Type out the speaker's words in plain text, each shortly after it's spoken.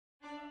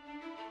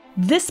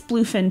This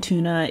bluefin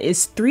tuna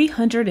is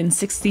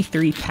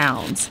 363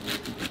 pounds.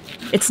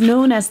 It's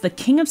known as the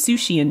king of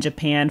sushi in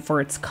Japan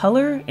for its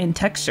color and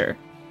texture.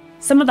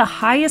 Some of the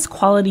highest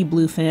quality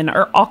bluefin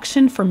are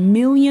auctioned for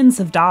millions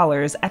of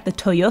dollars at the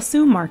豊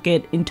洲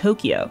market in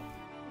Tokyo.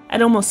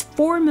 At almost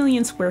 4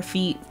 million square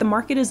feet, the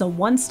market is a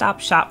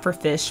one-stop shop for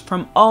fish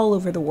from all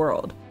over the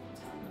world.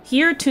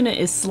 Here, tuna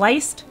is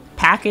sliced,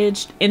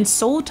 packaged, and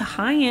sold to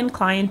high-end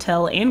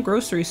clientele and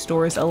grocery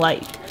stores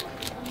alike.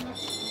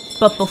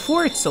 But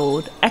before it's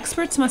sold,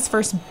 experts must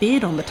first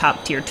bid on the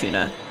top-tier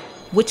tuna,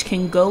 which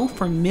can go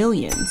for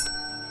millions.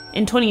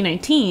 In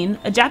 2019,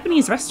 a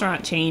Japanese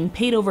restaurant chain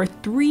paid over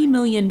 $3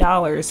 million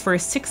for a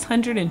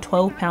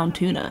 612-pound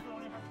tuna.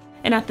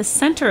 And at the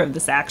center of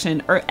this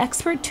action are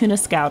expert tuna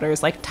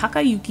scouters like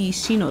Takayuki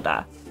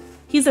Shinoda.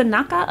 He's a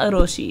Naka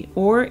Aroshi,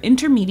 or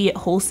intermediate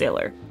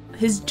wholesaler.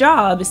 His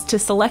job is to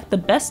select the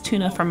best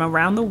tuna from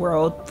around the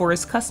world for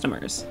his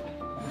customers.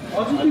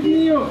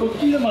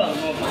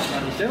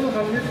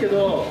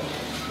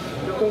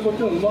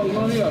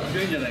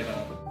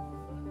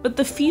 But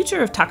the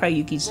future of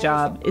Takayuki's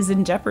job is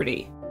in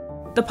jeopardy.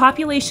 The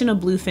population of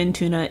bluefin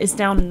tuna is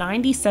down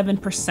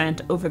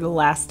 97% over the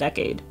last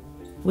decade,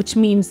 which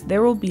means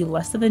there will be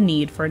less of a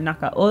need for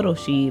Naka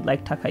Oroshi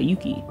like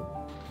Takayuki.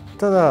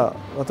 ただ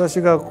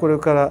私がこれ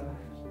から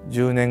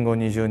10年後、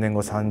20年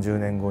後、30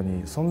年後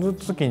にその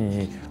時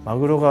にマ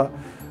グロが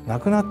な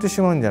くなって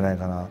しまうんじゃない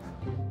かな。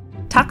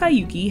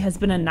Takayuki has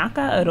been a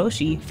Naka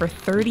Oroshi for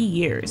 30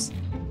 years.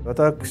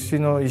 私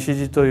の石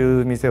地と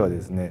いう店は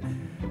ですね、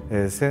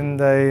先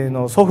代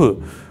の祖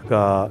父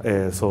が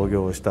創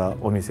業した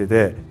お店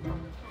で。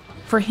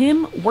For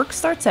him, work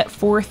starts at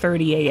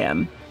 4:30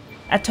 a.m.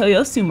 At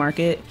豊洲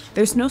Market,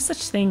 there's no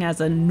such thing as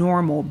a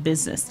normal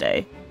business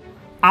day.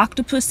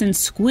 Octopus and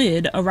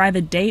squid arrive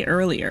a day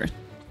earlier.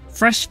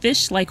 Fresh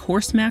fish like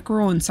horse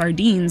mackerel and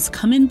sardines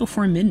come in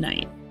before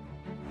midnight.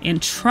 And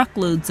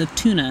truckloads of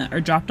tuna are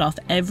dropped off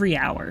every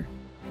hour.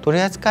 取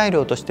扱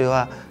量として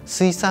は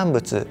水産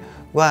物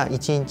は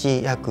1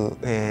日約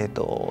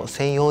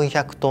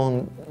1400ト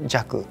ン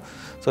弱、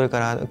それか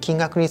ら金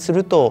額にす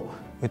ると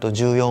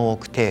14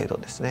億程度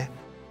ですね。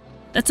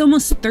That's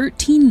almost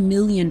 $13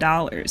 million.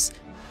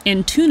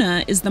 And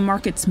tuna is the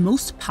market's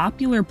most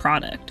popular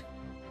product.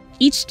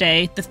 Each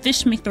day, the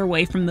fish make their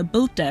way from the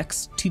boat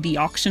decks to the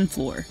auction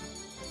floor.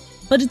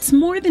 But it's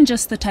more than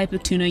just the type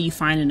of tuna you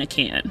find in a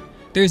can.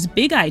 There's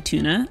big eye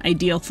tuna,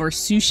 ideal for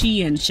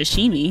sushi and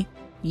sashimi,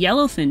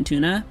 yellowfin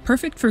tuna,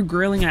 perfect for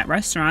grilling at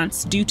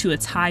restaurants due to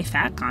its high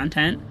fat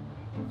content.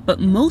 But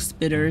most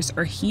bidders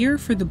are here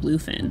for the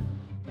bluefin.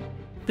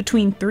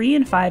 Between 3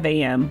 and 5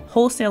 a.m.,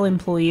 wholesale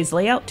employees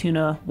lay out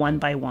tuna one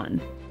by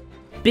one.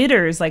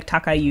 Bidders like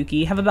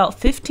Takayuki have about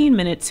 15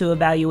 minutes to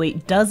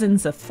evaluate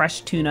dozens of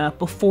fresh tuna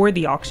before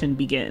the auction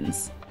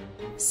begins.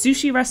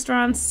 Sushi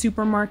restaurants,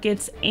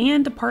 supermarkets,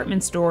 and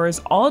department stores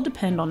all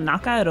depend on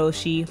Naka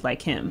Oroshi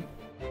like him.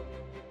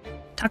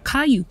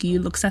 Takayuki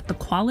looks at the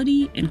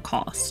quality and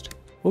cost.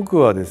 僕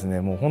はです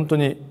ね、もう本当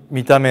に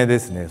見た目で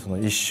すね、その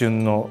一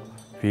瞬の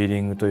フィー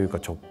リングというか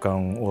直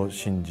感を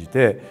信じ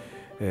て、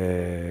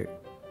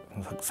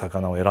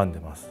魚を選ん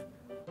でます。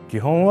基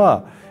本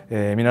は、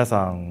皆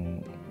さ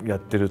んやっ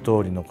てる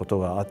通りのこと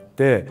があっ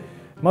て、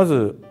ま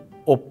ず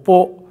尾っ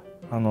ぽ、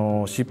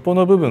尻尾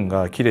の部分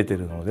が切れて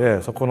るの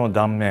で、そこの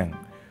断面、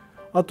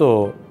あ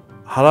と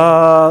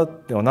腹っ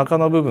てお腹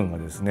の部分が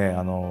ですね、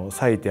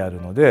裂いてあ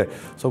るので、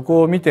そ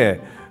こを見て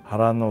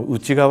腹の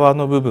内側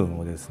の部分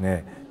をです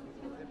ね。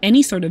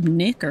Any sort of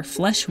nick or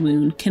flesh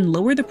wound can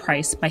lower the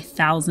price by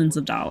thousands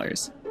of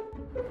dollars.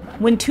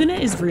 When tuna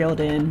is reeled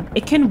in,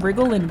 it can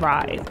wriggle and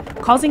writhe,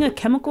 causing a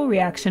chemical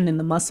reaction in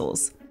the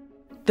muscles.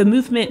 The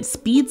movement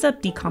speeds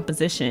up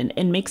decomposition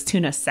and makes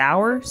tuna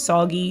sour,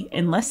 soggy,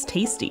 and less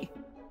tasty.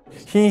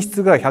 品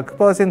質が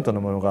 100%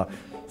 のものが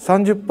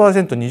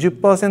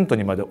 30%、20%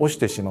 にまで落ち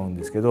てしまうん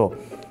ですけど、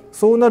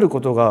そうなるこ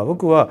とが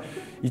僕は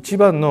一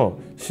番の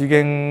資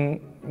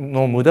源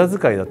の無駄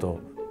遣いだと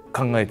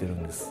考えてる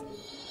んです。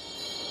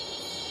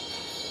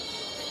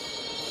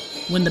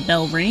When the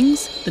bell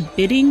rings, the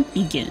bidding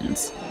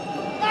begins.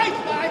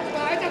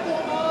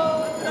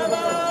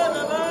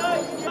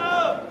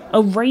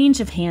 A range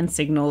of hand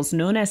signals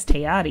known as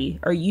teari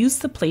are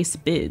used to place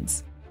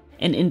bids.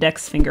 An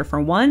index finger for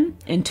 1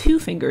 and 2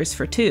 fingers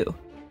for 2.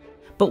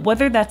 But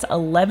whether that's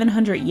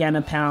 1,100 yen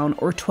a pound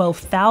or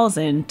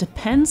 12,000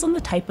 depends on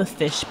the type of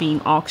fish being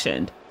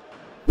auctioned.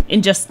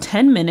 In just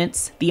 10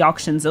 minutes, the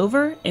auction's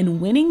over and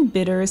winning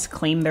bidders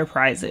claim their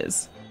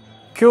prizes.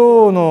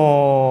 今日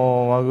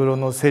のマグロ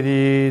の競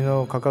り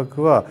の価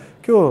格は、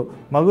今日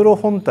マグロ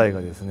本体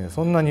がですね、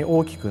そんなに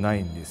大きくな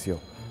いんですよ。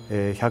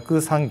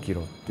103キ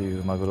ロってい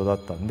うマグロだっ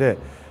たんで、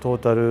ト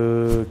ータ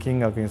ル金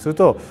額にする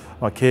と、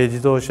軽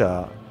自動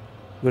車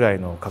ぐらい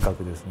の価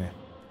格ですね。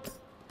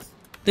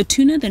The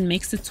tuna then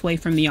makes its way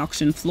from the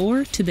auction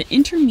floor to the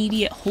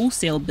intermediate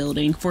wholesale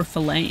building for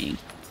filleting.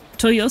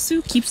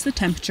 Toyosu keeps the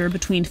temperature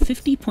between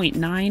 50.9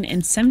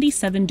 and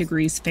 77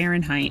 degrees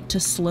Fahrenheit to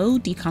slow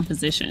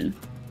decomposition.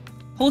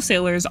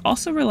 Wholesalers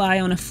also rely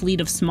on a fleet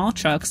of small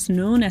trucks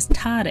known as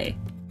tare.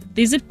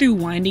 They zip through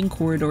winding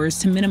corridors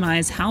to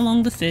minimize how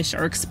long the fish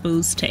are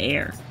exposed to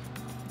air.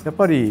 やっ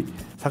ぱり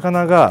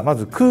魚がま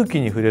ず空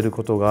気に触れる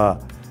ことが、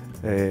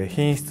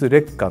品質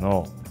劣化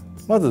の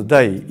まず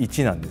第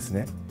一なんです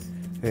ね。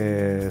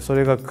そ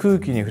れが空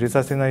気に触れ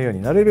させないよう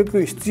になるべ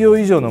く必要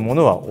以上のも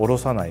のは下ろ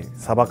さない、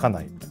さばか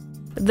ない。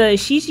The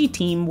Ishiji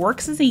team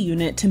works as a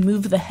unit to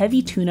move the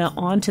heavy tuna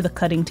onto the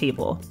cutting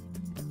table.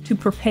 To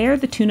prepare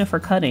the tuna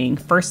for cutting,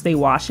 first they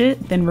wash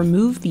it, then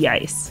remove the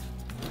ice.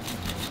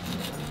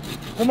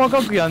 細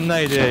かくやんな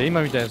いで、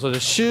今みたいにそれで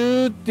シ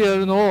ューってや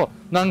るのを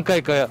何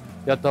回かや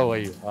った方が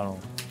いいよ。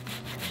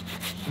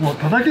もう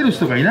叩ける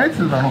人がいないっ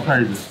つうの、あのサ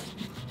イズ。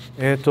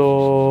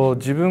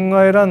自分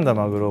が選んだ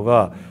マグロ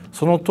が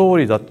その通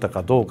りだった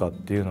かどうかっ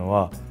ていうの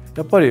は、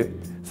やっぱり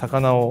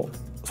魚を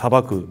さ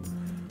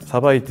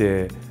ばい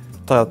て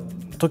た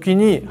時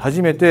に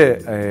初め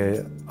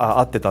て、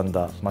合ってたん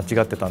だ、間違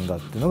ってたんだっ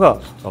ていうのが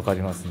分か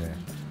りますね。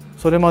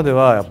それまで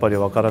はやっぱり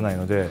分からない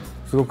ので、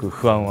すごく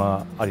不安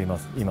はありま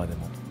す、今で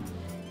も。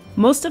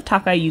Most of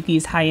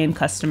Takayuki's high-end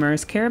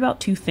customers care about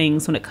two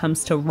things when it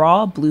comes to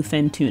raw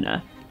bluefin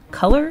tuna: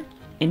 color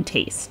and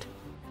taste.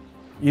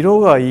 色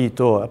がいい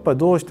とやっぱり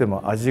どうして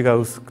も味が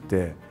薄く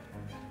て、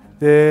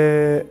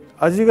で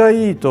味が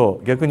いい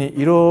と逆に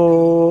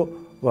色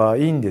は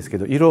いいんですけ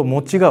ど、色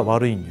持ちが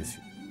悪いんです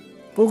よ。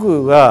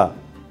僕が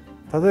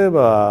例え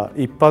ば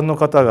一般の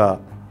方が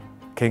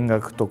見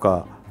学と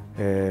か、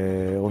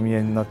お見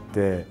えになっ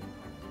て、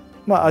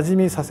味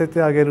見させ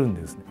てあげるん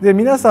です。で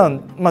皆さ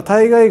ん、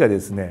大概がで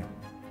すね、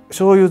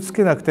醤油つ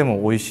けなくて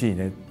も美味しい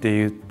ねって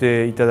言っ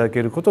ていただ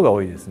けることが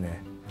多いです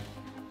ね。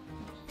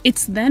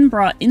It's then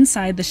brought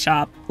inside the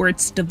shop where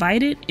it's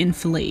divided and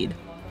filleted.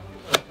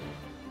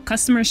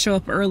 Customers show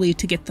up early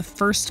to get the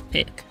first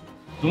pick.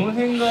 どの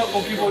辺が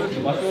ご希望です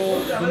か？場所どの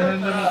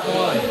辺でも構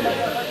わないんで。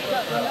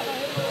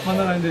真ん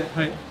中辺で、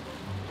はい。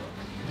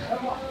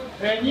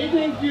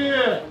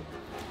2.9。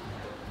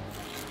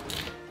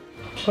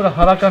これは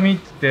腹紙っ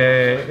て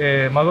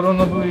言って、マグロ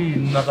の部位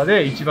の中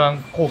で一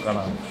番高価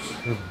な部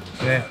分で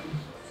すね。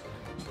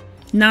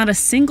Not a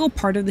single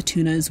part of the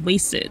tuna is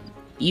wasted,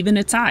 even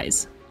its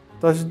eyes.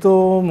 私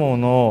ども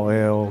の、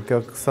お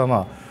客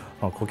様、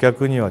顧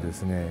客にはで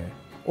すね、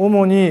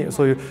主に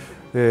そういう、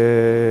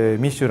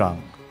ミシュラン。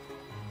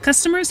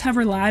Customers have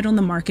relied on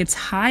the market's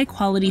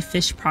high-quality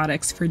fish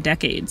products for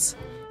decades.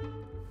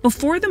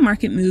 Before the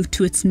market moved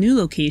to its new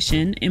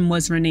location and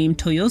was renamed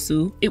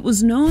Toyosu, it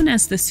was known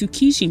as the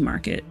Tsukiji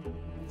market.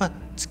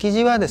 築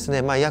地はです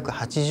ね、約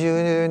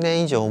80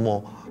年以上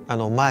も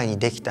前に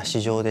できた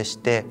市場でし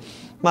て、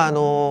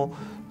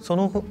そ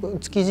の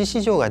築地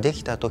市場がで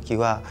きた時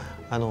は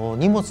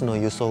荷物の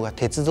輸送が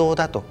鉄道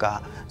だと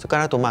か、それか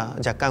らあと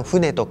若干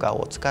船とか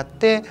を使っ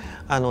て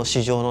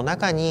市場の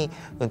中に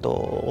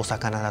お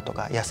魚だと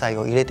か野菜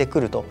を入れてく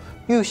ると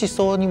いう思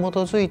想に基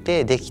づい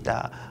てでき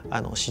た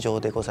市場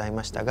でござい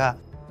ましたが、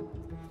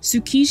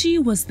 Tsukiji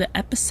was the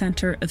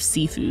epicenter of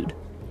seafood.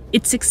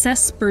 Its success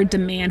spurred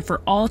demand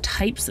for all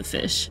types of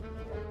fish.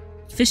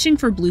 Fishing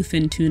for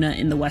bluefin tuna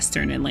in the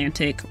Western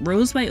Atlantic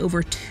rose by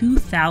over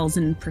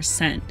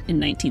 2,000% in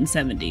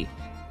 1970.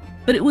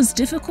 But it was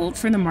difficult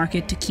for the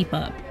market to keep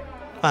up.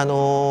 そ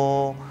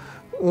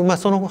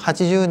の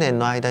80年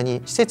の間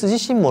に施設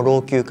自身も老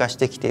朽化し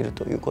てきている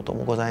ということ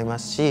もございま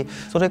すし、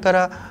それか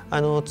ら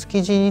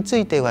築地につ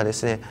いてはで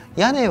すね、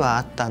屋根は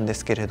あったんで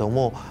すけれど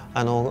も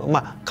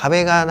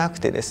壁がなく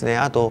てですね、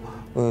あと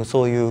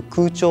そういう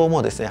空調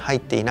もですね入っ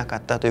ていなか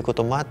ったというこ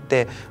ともあっ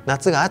て、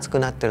夏が暑く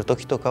なっている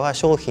時とかは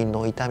商品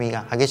の傷み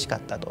が激しか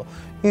ったと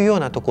いうよう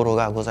なところ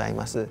がござい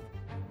ます。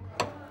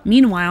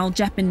Meanwhile,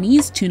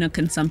 Japanese tuna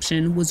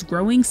consumption was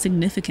growing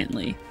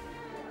significantly.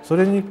 そ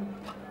れに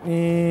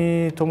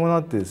伴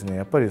ってですね、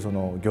やっぱりそ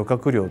の漁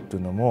獲量ってい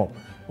うのも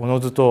おの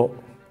ずと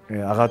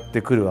上がっ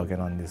てくるわけ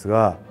なんです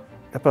が、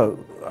やっぱり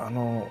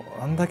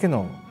あんだけ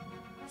の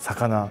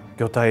魚、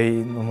魚体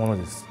のもの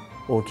です。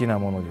大きな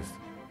ものです。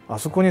あ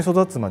そこに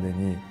育つまで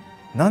に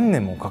何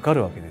年もかか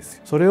るわけです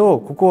よ。それを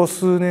ここ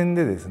数年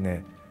でです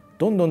ね、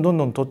どんど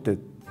ん取っていっ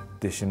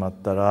てしまっ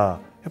たら、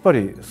やっぱ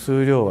り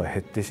数量は減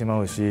ってしま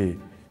うし、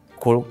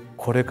こ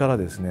れから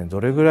ですね、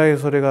どれぐらい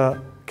それが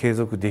継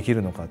続でき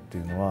るのかって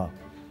いうのは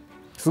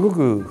すご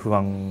く不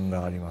安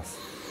があります。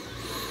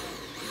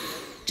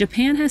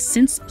Japan has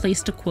since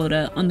placed a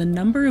quota on the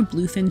number of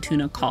bluefin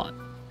tuna caught,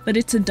 but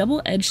it's a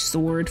double-edged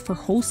sword for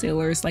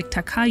wholesalers like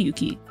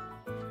Takayuki.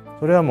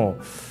 それはも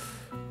う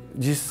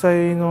実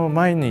際の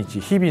毎日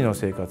日々の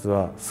生活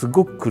はす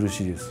ごく苦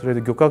しいです。それ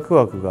で漁獲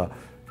枠が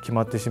決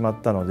まってしまっ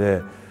たの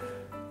で、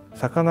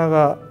魚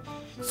が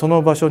そ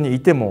の場所にい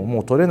てもも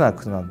う取れな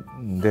くなる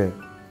んで、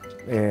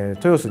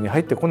豊洲に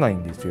入ってこない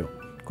んですよ。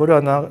これ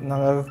は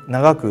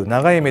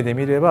長い目で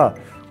見れば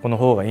この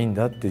方がいいん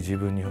だって自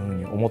分にふう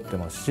に思って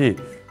ますし、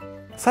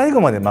最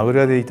後までマグロ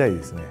屋でいたい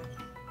ですね。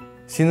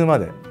死ぬま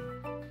で。